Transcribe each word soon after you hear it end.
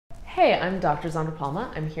Hey, I'm Dr. Zandra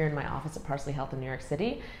Palma. I'm here in my office at Parsley Health in New York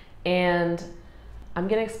City, and I'm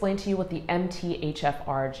going to explain to you what the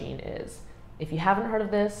MTHFR gene is. If you haven't heard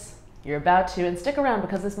of this, you're about to, and stick around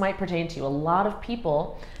because this might pertain to you. A lot of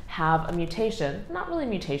people have a mutation, not really a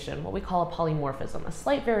mutation, what we call a polymorphism, a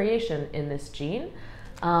slight variation in this gene,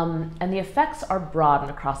 and the effects are broad and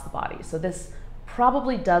across the body. So this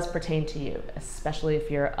probably does pertain to you, especially if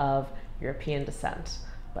you're of European descent,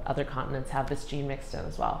 but other continents have this gene mixed in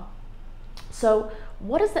as well. So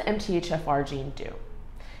what does the MTHFR gene do?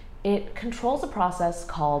 It controls a process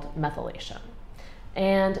called methylation.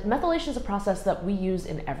 And methylation is a process that we use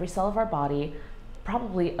in every cell of our body,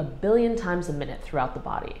 probably 1 billion times a minute throughout the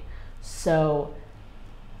body. So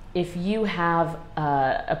if you have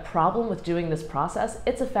a problem with doing this process,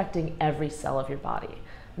 it's affecting every cell of your body.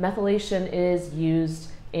 Methylation is used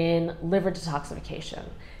in liver detoxification,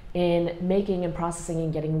 in making and processing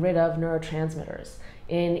and getting rid of neurotransmitters,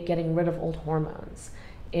 in getting rid of old hormones,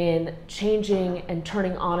 in changing and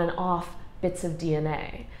turning on and off bits of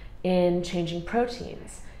DNA, in changing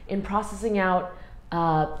proteins, in processing out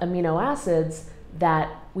amino acids that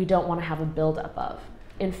we don't want to have a buildup of.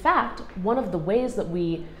 In fact, one of the ways that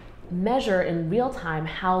we measure in real time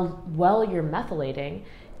how well you're methylating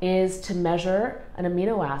is to measure an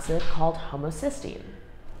amino acid called homocysteine.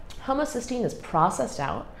 Homocysteine is processed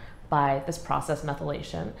out by this process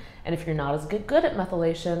methylation, and if you're not as good at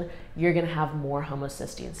methylation, you're going to have more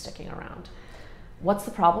homocysteine sticking around. What's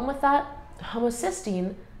the problem with that?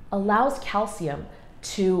 Homocysteine allows calcium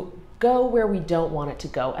to go where we don't want it to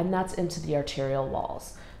go, and that's into the arterial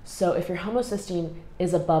walls. So if your homocysteine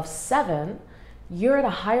is above 7, you're at a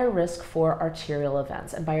higher risk for arterial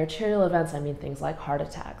events. And by arterial events, I mean things like heart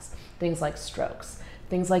attacks, things like strokes,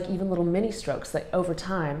 things like even little mini strokes that over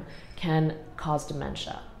time can cause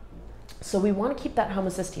dementia. So we want to keep that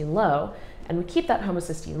homocysteine low, and we keep that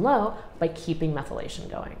homocysteine low by keeping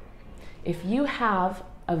methylation going. If you have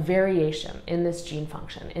a variation in this gene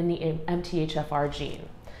function, in the MTHFR gene,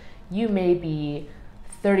 you may be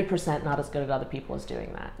 30% not as good at other people as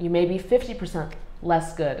doing that. You may be 50%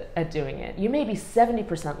 less good at doing it. You may be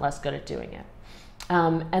 70% less good at doing it.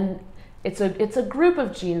 And it's a group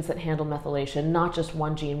of genes that handle methylation, not just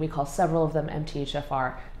one gene. We call several of them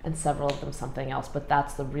MTHFR and several of them something else, but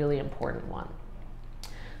that's the really important one.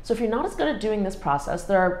 So if you're not as good at doing this process,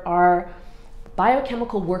 there are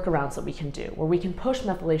biochemical workarounds that we can do where we can push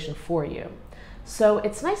methylation for you. So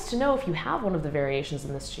it's nice to know if you have one of the variations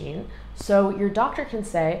in this gene, so your doctor can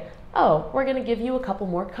say, oh, we're going to give you a couple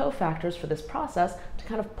more cofactors for this process to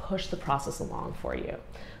kind of push the process along for you.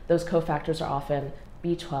 Those cofactors are often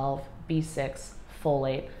B12, B6,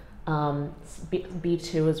 folate,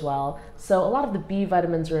 B2 as well. So a lot of the B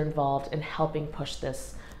vitamins are involved in helping push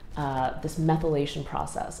this methylation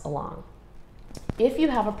process along. If you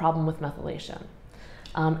have a problem with methylation,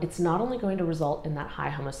 it's not only going to result in that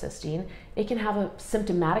high homocysteine, it can have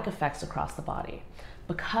symptomatic effects across the body.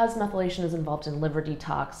 Because methylation is involved in liver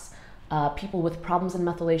detox, people with problems in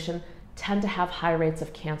methylation tend to have high rates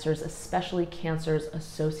of cancers, especially cancers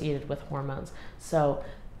associated with hormones. So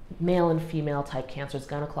male and female type cancers,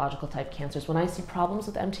 gynecological type cancers. When I see problems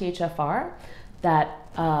with MTHFR that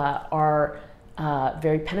are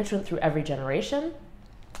very penetrant through every generation,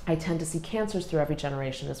 I tend to see cancers through every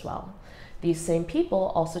generation as well. These same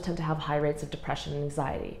people also tend to have high rates of depression and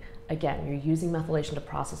anxiety. Again, you're using methylation to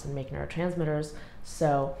process and make neurotransmitters,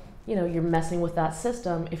 so you're messing with that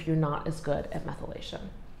system if you're not as good at methylation.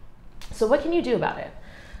 So what can you do about it?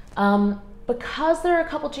 Because there are a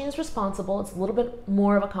couple genes responsible, it's a little bit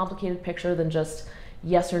more of a complicated picture than just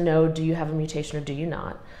yes or no, do you have a mutation or do you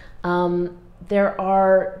not? There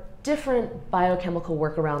are different biochemical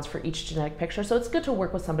workarounds for each genetic picture, so it's good to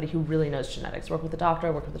work with somebody who really knows genetics. Work with a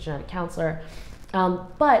doctor, work with a genetic counselor.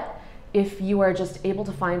 But if you are just able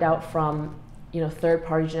to find out from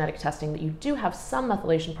third-party genetic testing that you do have some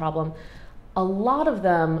methylation problem, a lot of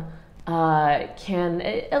them can,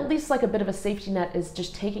 at least like a bit of a safety net, is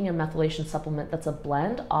just taking a methylation supplement that's a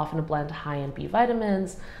blend, often a blend high in B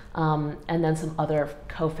vitamins, and then some other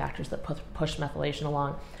cofactors that push methylation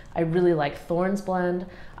along. I really like Thorne's blend.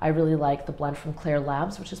 I really like the blend from Claire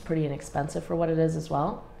Labs, which is pretty inexpensive for what it is as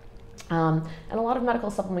well. And a lot of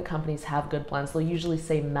medical supplement companies have good blends. They'll usually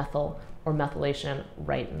say methyl or methylation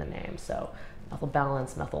right in the name. So methyl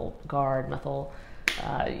balance, methyl guard, methyl,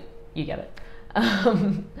 you get it.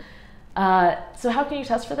 So how can you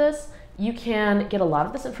test for this? You can get a lot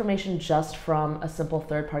of this information just from a simple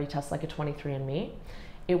third-party test like a 23andMe.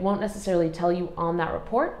 It won't necessarily tell you on that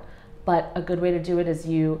report, but a good way to do it is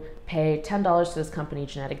you pay $10 to this company,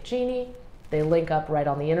 Genetic Genie. They link up right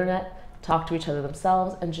on the internet, talk to each other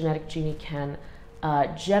themselves, and Genetic Genie can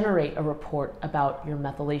generate a report about your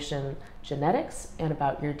methylation genetics and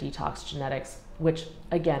about your detox genetics, which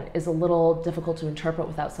again is a little difficult to interpret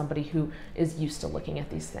without somebody who is used to looking at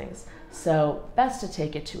these things. So best to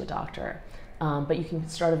take it to a doctor, but you can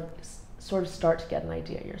sort of start to get an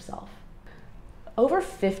idea yourself. Over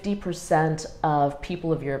 50% of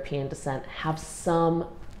people of European descent have some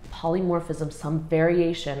polymorphism, some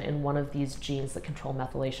variation in one of these genes that control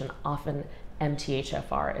methylation, often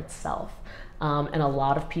MTHFR itself. And a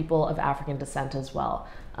lot of people of African descent as well.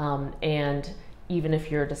 And even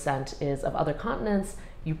if your descent is of other continents,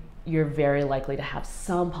 you're very likely to have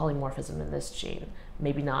some polymorphism in this gene.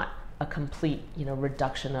 Maybe not a complete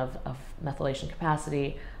reduction of methylation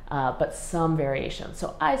capacity, but some variation.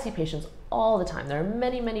 So I see patients all the time. There are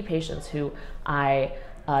many, many patients who I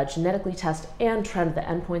genetically test and trend the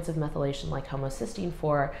endpoints of methylation like homocysteine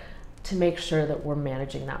for, to make sure that we're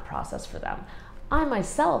managing that process for them. I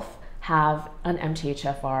myself have an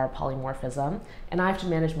MTHFR polymorphism, and I have to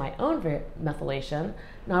manage my own methylation,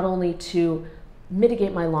 not only to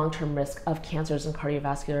mitigate my long-term risk of cancers and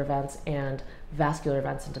cardiovascular events and vascular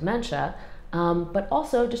events and dementia, but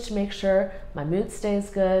also just to make sure my mood stays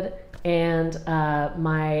good and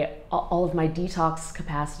all of my detox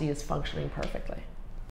capacity is functioning perfectly.